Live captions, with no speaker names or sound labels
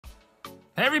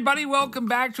Hey everybody, welcome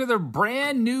back to the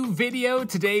brand new video.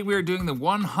 Today we are doing the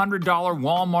 $100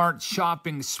 Walmart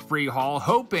shopping spree haul,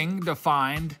 hoping to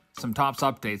find some Topps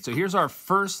updates. So here's our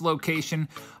first location.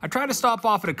 I tried to stop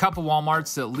off at a couple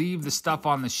Walmarts that leave the stuff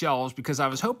on the shelves because I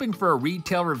was hoping for a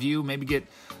retail review, maybe get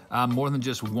more than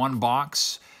just one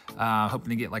box. Hoping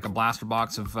to get like a blaster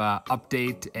box of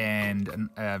update and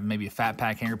maybe a fat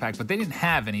pack, hanger pack, but they didn't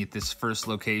have any at this first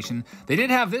location. They did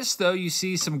have this though. You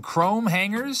see some chrome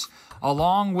hangers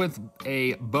along with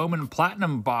a Bowman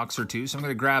Platinum box or two, so I'm going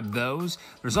to grab those.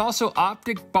 There's also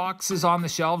optic boxes on the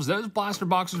shelves. Those blaster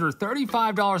boxes are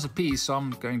 $35 a piece, so I'm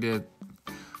going to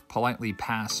politely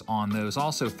pass on those.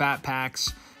 Also fat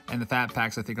packs. And the fat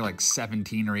packs, I think, are like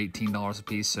 $17 or $18 a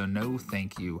piece, so no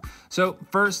thank you. So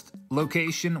first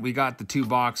location, we got the two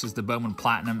boxes, the Bowman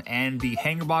Platinum and the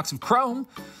hanger box of Chrome,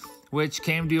 which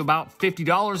came to about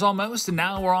 $50 almost. And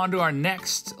now we're on to our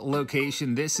next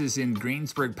location. This is in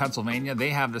Greensburg, Pennsylvania.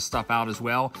 They have this stuff out as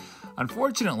well.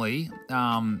 Unfortunately,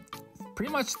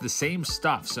 pretty much the same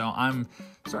stuff. So I'm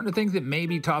starting to think that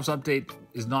maybe Topps Update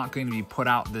is not going to be put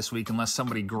out this week unless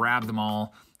somebody grabbed them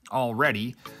all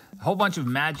already. A whole bunch of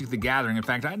Magic the Gathering. In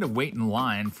fact, I had to wait in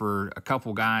line for a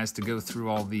couple guys to go through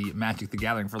all the Magic the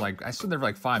Gathering for like, I stood there for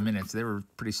like 5 minutes. They were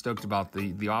pretty stoked about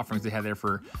the offerings they had there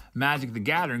for Magic the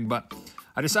Gathering, but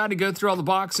I decided to go through all the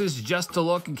boxes just to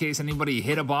look in case anybody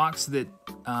hit a box that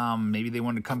maybe they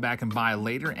wanted to come back and buy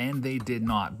later, and they did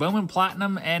not. Bowman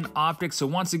Platinum and Optics. So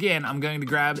once again, I'm going to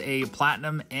grab a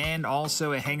Platinum and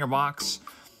also a hanger box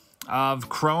of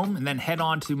Chrome and then head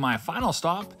on to my final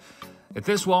stop. At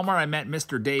this Walmart, I met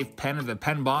Mr. Dave Penn of the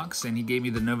Pen Box, and he gave me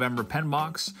the November Pen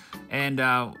Box, and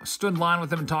stood in line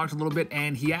with him and talked a little bit,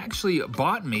 and he actually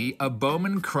bought me a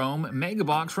Bowman Chrome Mega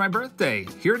Box for my birthday.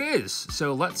 Here it is.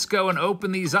 So let's go and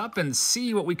open these up and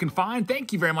see what we can find.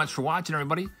 Thank you very much for watching,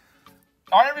 everybody.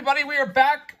 All right, everybody, we are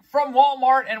back from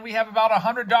Walmart, and we have about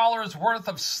 $100 worth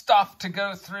of stuff to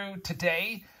go through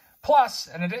today, plus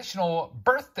an additional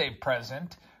birthday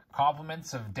present.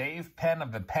 Compliments of Dave Penn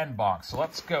of the Pen Box. So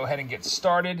let's go ahead and get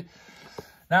started.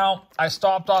 Now, I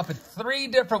stopped off at 3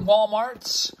 different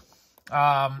Walmarts,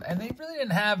 and they really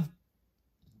didn't have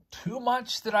too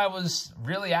much that I was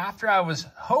really after. I was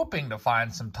hoping to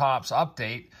find some Topps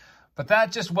Update, but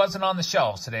that just wasn't on the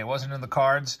shelves today. It wasn't in the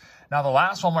cards. Now, the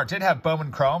last Walmart did have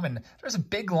Bowman Chrome, and there's a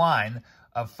big line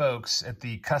of folks at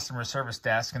the customer service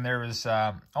desk, and there was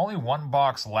only one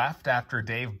box left after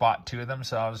Dave bought 2 of them,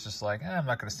 so I was just like, I'm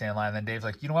not going to stay in line. And then Dave's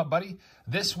like, you know what, buddy?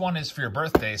 This one is for your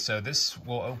birthday, so this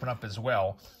will open up as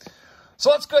well. So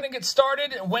let's go ahead and get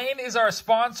started. Wayne is our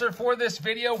sponsor for this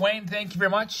video. Wayne, thank you very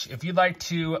much. If you'd like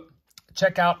to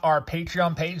check out our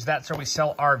Patreon page, that's where we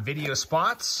sell our video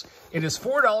spots. It is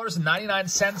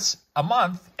 $4.99 a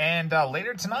month, and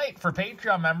later tonight for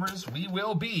Patreon members, we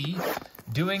will be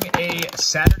doing a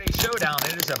Saturday showdown.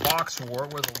 It is a box war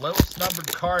where the lowest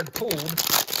numbered card pulled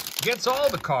gets all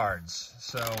the cards.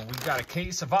 So we've got a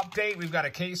case of Update, we've got a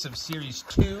case of Series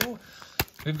 2,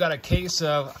 we've got a case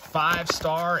of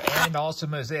 5-star and also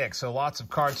Mosaic. So lots of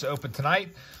cards to open tonight.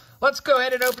 Let's go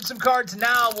ahead and open some cards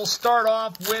now. We'll start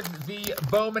off with the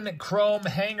Bowman Chrome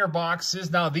hanger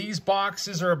boxes. Now these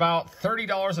boxes are about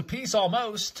 $30 a piece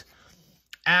almost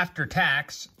after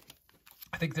tax.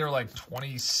 I think they're like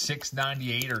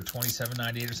 $26.98 or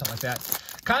 $27.98 or something like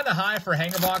that. Kind of high for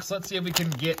hanger box. Let's see if we can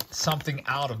get something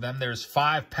out of them. There's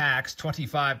 5 packs,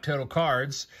 25 total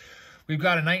cards. We've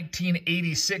got a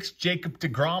 1986 Jacob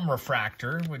deGrom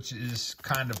refractor, which is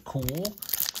kind of cool.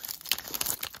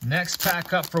 Next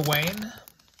pack up for Wayne.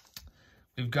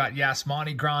 We've got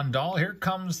Yasmani Grandal. Here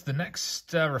comes the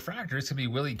next refractor. It's going to be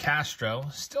Willie Castro.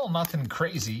 Still nothing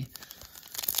crazy.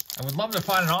 I would love to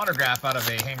find an autograph out of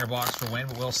a hanger box for Wayne,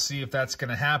 but we'll see if that's going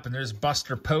to happen. There's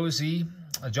Buster Posey,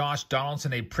 Josh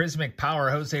Donaldson, a Prismic Power,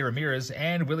 Jose Ramirez,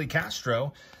 and Willie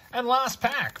Castro. And last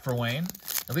pack for Wayne,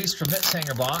 at least from this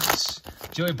hanger box.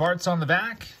 Joey Bart's on the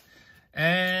back.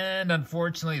 And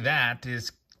unfortunately, that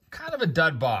is kind of a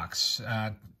dud box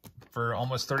for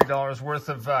almost $30 worth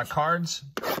of cards.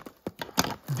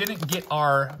 Didn't get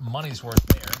our money's worth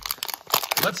there.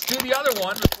 Let's do the other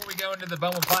one before we go into the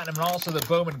Bowman Platinum and also the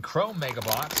Bowman Chrome Mega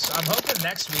Box. I'm hoping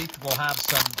next week we'll have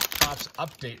some Topps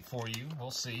Update for you.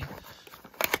 We'll see.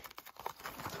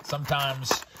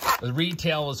 Sometimes the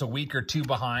retail is a week or 2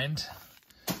 behind.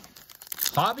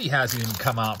 Hobby hasn't even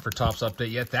come out for Topps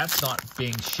Update yet. That's not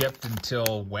being shipped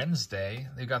until Wednesday.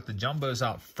 They got the Jumbos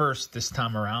out first this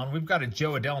time around. We've got a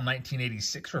Joe Adell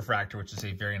 1986 refractor, which is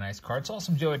a very nice card. Saw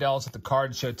some Joe Adells at the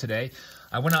card show today.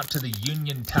 I went out to the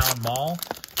Uniontown Mall.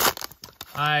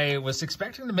 I was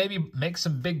expecting to maybe make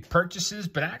some big purchases,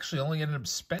 but actually only ended up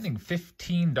spending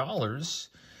 $15.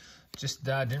 Just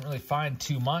didn't really find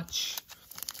too much.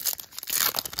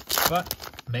 But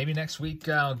maybe next week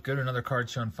I'll go to another card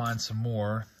show and find some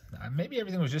more. Maybe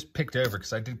everything was just picked over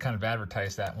because I did kind of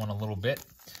advertise that one a little bit.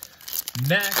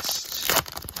 Next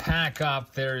pack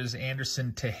up, there's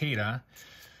Anderson Tejeda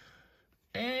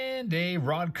and a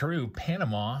Rod Carew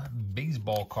Panama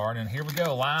baseball card. And here we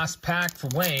go, last pack for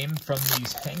Wayne from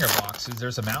these hanger boxes.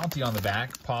 There's a Mountie on the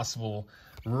back, possible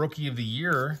Rookie of the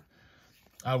Year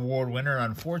award winner.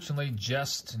 Unfortunately,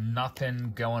 just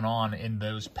nothing going on in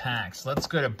those packs. Let's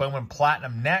go to Bowman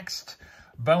Platinum next.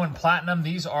 Bowman Platinum,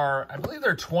 these are, I believe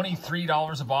they're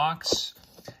 $23 a box.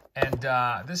 And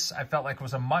this, I felt like,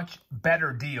 was a much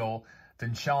better deal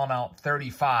than shelling out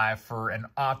 $35 for an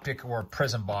Optic or a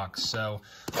Prism box. So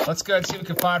let's go and see what we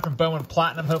can find from Bowman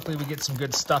Platinum. Hopefully we get some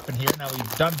good stuff in here. Now,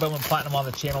 we've done Bowman Platinum on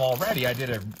the channel already. I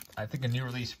did, I think, a new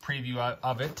release preview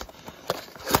of it.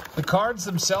 The cards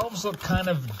themselves look kind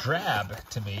of drab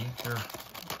to me. They're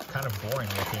kind of boring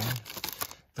looking.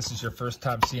 If this is your first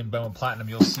time seeing Bowman Platinum,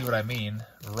 you'll see what I mean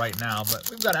right now. But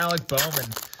we've got Alec Bohm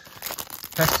and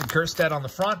Heston Kjerstad on the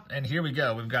front. And here we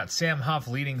go. We've got Sam Huff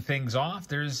leading things off.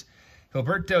 There's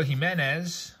Gilberto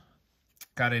Jimenez.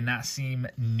 Got a Nasim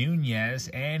Nunez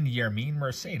and Yermin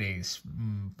Mercedes.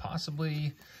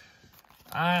 Possibly,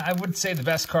 I would say the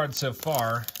best card so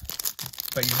far.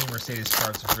 But Yermin Mercedes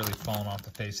cards have really fallen off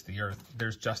the face of the earth.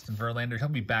 There's Justin Verlander. He'll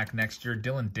be back next year.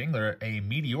 Dylan Dingler, a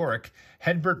meteoric.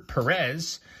 Hedbert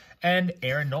Perez. And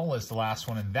Aaron Nola is the last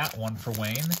one in that one for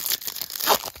Wayne.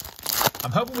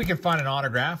 I'm hoping we can find an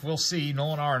autograph. We'll see.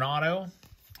 Nolan Arenado.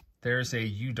 There's a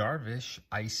Yu Darvish,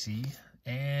 Icy.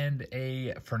 And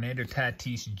a Fernando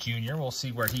Tatis Jr. We'll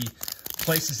see where he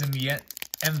places in the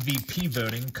MVP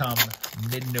voting come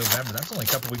mid-November. That's only a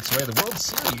couple weeks away. The World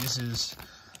Series is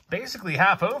basically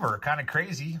half over. Kind of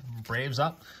crazy. Braves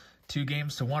up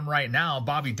 2-1 right now.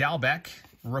 Bobby Dalbec,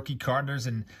 rookie card. There's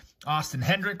an Austin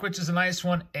Hendrick, which is a nice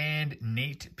one. And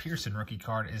Nate Pearson, rookie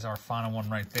card, is our final one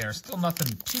right there. Still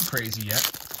nothing too crazy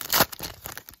yet.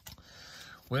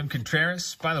 William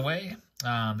Contreras, by the way,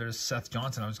 there's Seth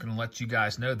Johnson. I was going to let you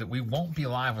guys know that we won't be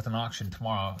live with an auction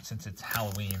tomorrow since it's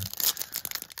Halloween.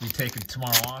 We take it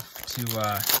tomorrow off to,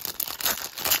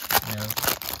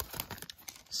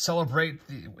 celebrate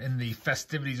in the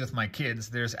festivities with my kids.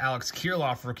 There's Alex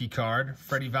Kirilloff rookie card,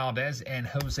 Freddie Valdez, and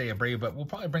Jose Abreu. But we'll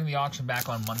probably bring the auction back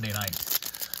on Monday night.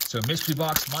 So Mystery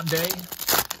Box Monday,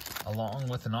 along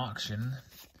with an auction.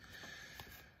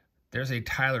 There's a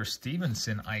Tyler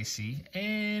Stevenson Icy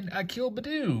and Akil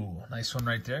Baddoo. Nice one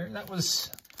right there. That was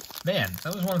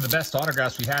one of the best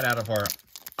autographs we had out of our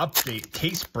update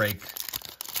case break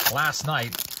last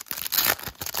night.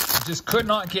 Just could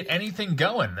not get anything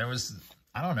going. There was,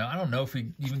 I don't know if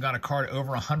we even got a card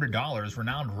over $100.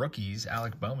 Renowned rookies.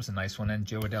 Alec Bohm was a nice one, and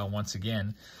Joe Adell once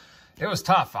again. It was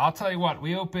tough. I'll tell you what,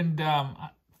 we opened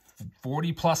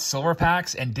 40+ silver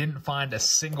packs and didn't find a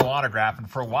single autograph. And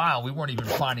for a while, we weren't even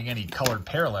finding any colored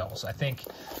parallels. I think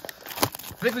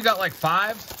we got like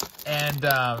 5, and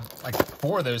like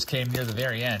 4 of those came near the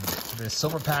very end. The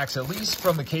silver packs, at least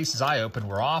from the cases I opened,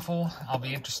 were awful. I'll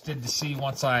be interested to see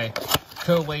once I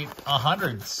collate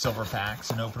 100 silver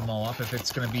packs and open them all up if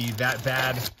it's going to be that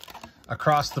bad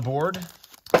across the board.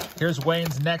 Here's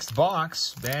Wayne's next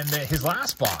box and his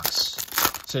last box.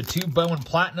 So 2 Bowman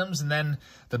Platinums, and then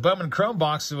the Bowman Chrome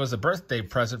box was a birthday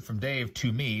present from Dave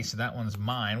to me, so that one's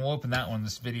mine. We'll open that one in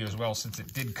this video as well since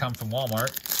it did come from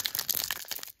Walmart.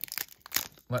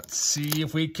 Let's see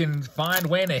if we can find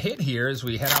Wayne a hit here as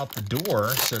we head out the door,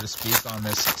 so to speak, on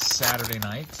this Saturday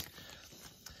night.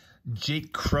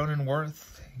 Jake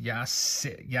Cronenworth,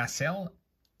 Yasel,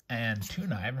 and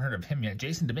Tuna. I haven't heard of him yet.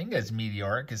 Jason Dominguez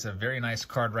Meteoric is a very nice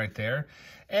card right there.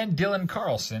 And Dylan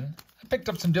Carlson. I picked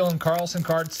up some Dylan Carlson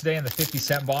cards today in the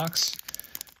 50-cent box.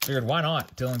 Figured, why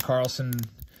not? Dylan Carlson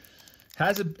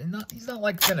has he's not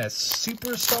like been a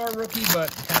superstar rookie,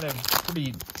 but had a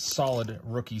pretty solid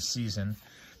rookie season.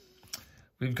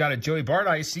 We've got a Joey Bart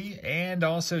Icy and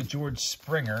also George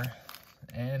Springer.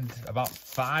 And about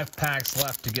 5 packs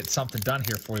left to get something done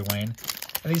here for you, Wayne.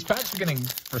 And these packs are getting,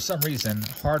 for some reason,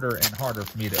 harder and harder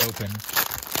for me to open.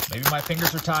 Maybe my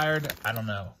fingers are tired. I don't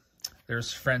know.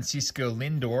 There's Francisco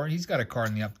Lindor. He's got a card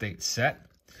in the update set.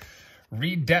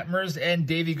 Reed Detmers and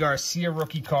Davy Garcia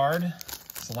rookie card.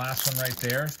 That's the last one right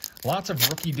there. Lots of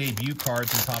rookie debut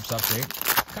cards in Topps Update.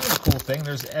 Kind of a cool thing.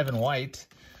 There's Evan White.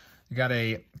 You got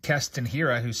a Keston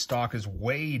Hiura, whose stock is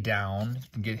way down. You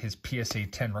can get his PSA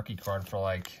 10 rookie card for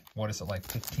like, what is it, like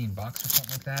 $15 or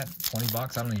something like that?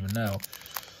 $20? I don't even know.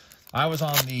 I was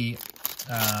on the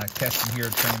Keston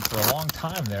Hiura train for a long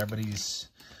time there, but he's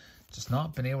Just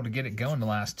not been able to get it going the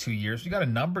last 2 years. We got a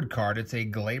numbered card. It's a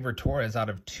Gleyber Torres out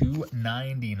of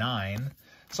 299.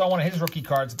 Saw one of his rookie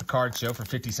cards at the card show for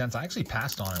 50 cents. I actually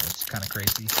passed on it, which is kind of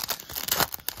crazy.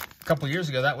 A couple years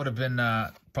ago, that would have been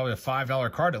probably a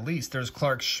 $5 card at least. There's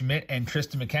Clark Schmidt and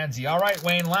Tristan McKenzie. All right,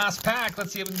 Wayne, last pack.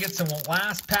 Let's see if we can get some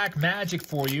last pack magic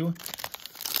for you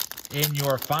in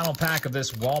your final pack of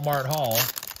this Walmart haul.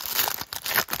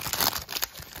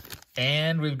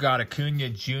 And we've got Acuna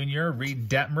Jr., Reed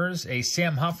Detmers, a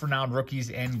Sam Huff renowned rookies,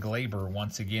 and Gleyber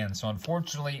once again. So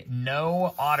unfortunately,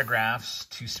 no autographs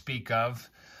to speak of.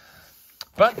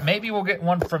 But maybe we'll get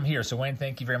one from here. So Wayne,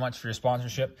 thank you very much for your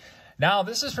sponsorship. Now,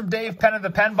 this is from Dave Penn of the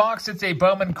Pen Box. It's a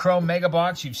Bowman Chrome Mega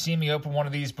Box. You've seen me open one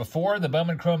of these before. The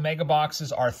Bowman Chrome Mega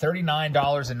Boxes are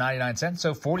 $39.99,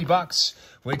 so $40,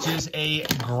 which is a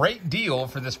great deal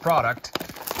for this product.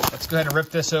 Let's go ahead and rip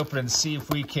this open and see if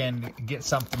we can get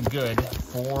something good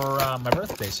for my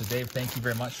birthday. So, Dave, thank you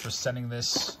very much for sending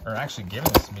this, or actually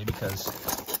giving this to me,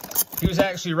 because he was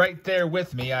actually right there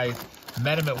with me. I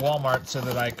met him at Walmart so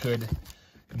that I could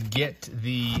get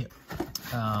the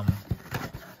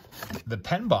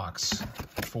pen box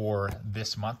for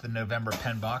this month, the November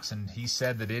pen box, and he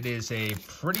said that it is a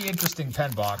pretty interesting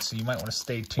pen box, so you might want to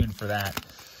stay tuned for that.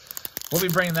 We'll be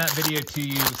bringing that video to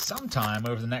you sometime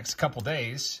over the next couple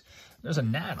days. There's a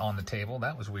gnat on the table.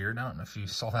 That was weird. I don't know if you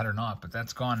saw that or not, but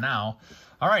that's gone now.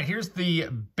 All right, here's the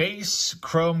base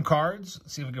Chrome cards.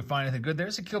 Let's see if we can find anything good.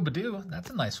 There's a Akil Baddoo. That's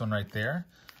a nice one right there.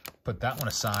 Put that one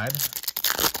aside.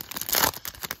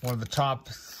 One of the top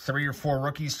 3 or 4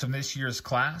 rookies from this year's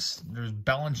class. There's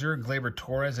Bellinger, Gleyber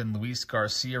Torres, and Luis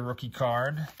Garcia rookie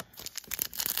card.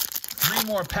 3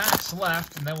 more packs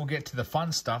left, and then we'll get to the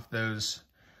fun stuff, those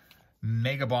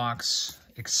Mega Box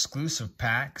exclusive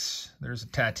packs. There's a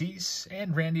Tatis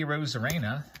and Randy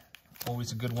Arozarena.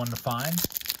 Always a good one to find.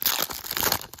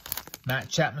 Matt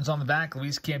Chapman's on the back,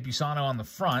 Luis Campusano on the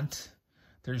front.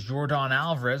 There's Jordan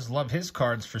Alvarez. Love his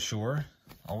cards for sure.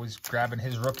 Always grabbing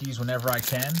his rookies whenever I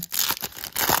can.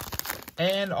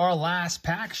 And our last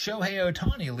pack, Shohei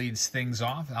Ohtani leads things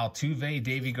off. Altuve,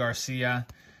 Davy Garcia,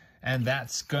 and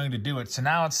that's going to do it. So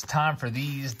now it's time for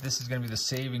these. This is going to be the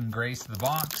saving grace of the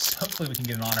box. Hopefully we can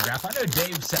get an autograph. I know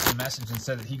Dave sent me a message and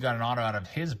said that he got an auto out of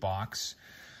his box.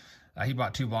 He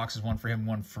bought 2 boxes, one for him,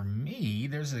 one for me.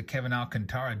 There's a Kevin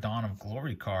Alcantara Dawn of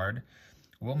Glory card.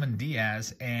 Wilman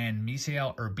Diaz and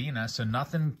Misael Urbina. So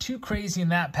nothing too crazy in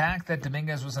that pack. That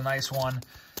Dominguez was a nice one.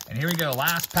 And here we go,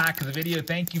 last pack of the video.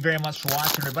 Thank you very much for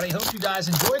watching, everybody. Hope you guys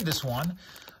enjoyed this one.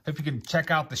 Hope you can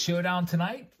check out the showdown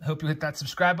tonight. Hope you hit that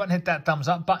subscribe button, hit that thumbs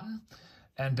up button.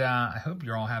 And I hope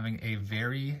you're all having a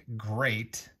very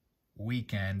great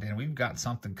weekend. And we've got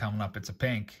something coming up. It's a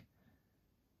pink.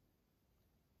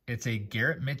 It's a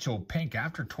Garrett Mitchell pink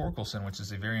after Torkelson, which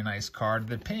is a very nice card.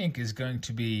 The pink is going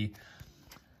to be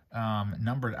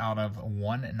numbered out of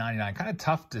 199. Kind of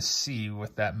tough to see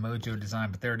with that Mojo design,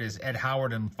 but there it is. Ed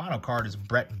Howard, and final card is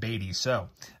Brett Beatty. So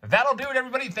that'll do it,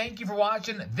 everybody. Thank you for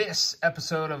watching this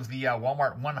episode of the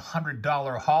Walmart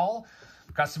 $100 haul.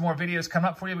 Got some more videos coming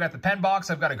up for you. We've got the pen box.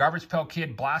 I've got a Garbage Pail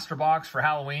Kid blaster box for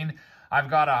Halloween. I've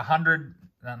got a 100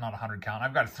 count.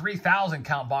 I've got a 3,000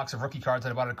 count box of rookie cards that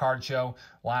I bought at a card show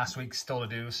last week, still to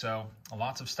do. So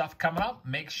lots of stuff coming up.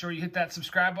 Make sure you hit that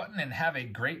subscribe button and have a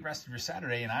great rest of your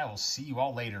Saturday, and I will see you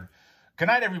all later. Good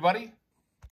night, everybody.